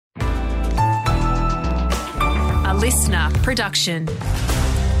listener production.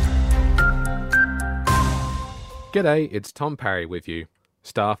 G'day, it's Tom Parry with you.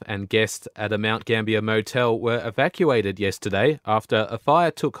 Staff and guests at a Mt Gambier motel were evacuated yesterday after a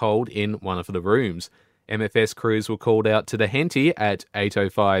fire took hold in one of the rooms. MFS crews were called out to the Henty at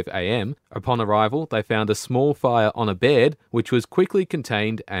 8:05am. Upon arrival, they found a small fire on a bed, which was quickly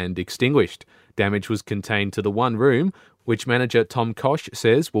contained and extinguished. Damage was contained to the one room, which manager Tom Kosh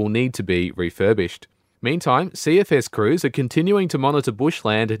says will need to be refurbished. Meantime, CFS crews are continuing to monitor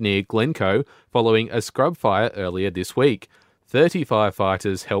bushland near Glencoe following a scrub fire earlier this week. 30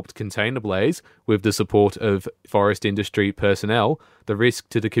 firefighters helped contain the blaze with the support of forest industry personnel. The risk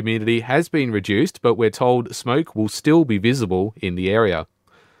to the community has been reduced, but we're told smoke will still be visible in the area.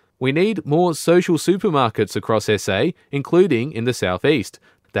 We need more social supermarkets across SA, including in the southeast.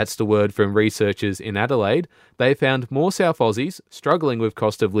 That's the word from researchers in Adelaide. They found more South Aussies, struggling with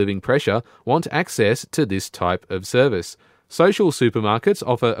cost of living pressure, want access to this type of service. Social supermarkets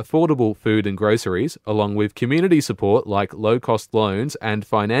offer affordable food and groceries, along with community support like low-cost loans and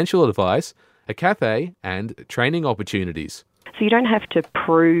financial advice, a cafe, and training opportunities. So you don't have to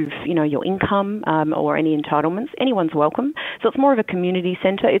prove, your income or any entitlements. Anyone's welcome. So it's more of a community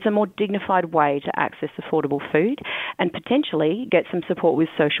centre. It's a more dignified way to access affordable food and potentially get some support with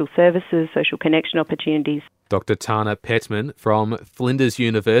social services, social connection opportunities. Dr. Tana Petman from Flinders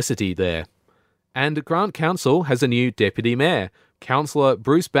University there. And Grant Council has a new deputy mayor. Councillor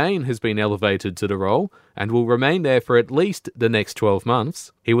Bruce Bain has been elevated to the role and will remain there for at least the next 12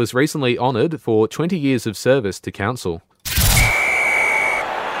 months. He was recently honoured for 20 years of service to council.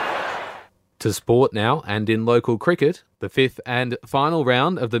 To sport now, and in local cricket, the fifth and final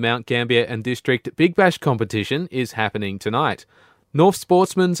round of the Mt Gambier and District Big Bash competition is happening tonight. North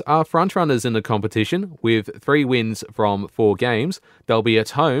Sportsmen are frontrunners in the competition with 3 wins from 4 games. They'll be at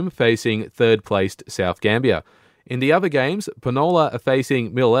home facing third-placed South Gambier. In the other games, Penola are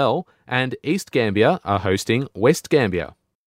facing Millell and East Gambier are hosting West Gambier.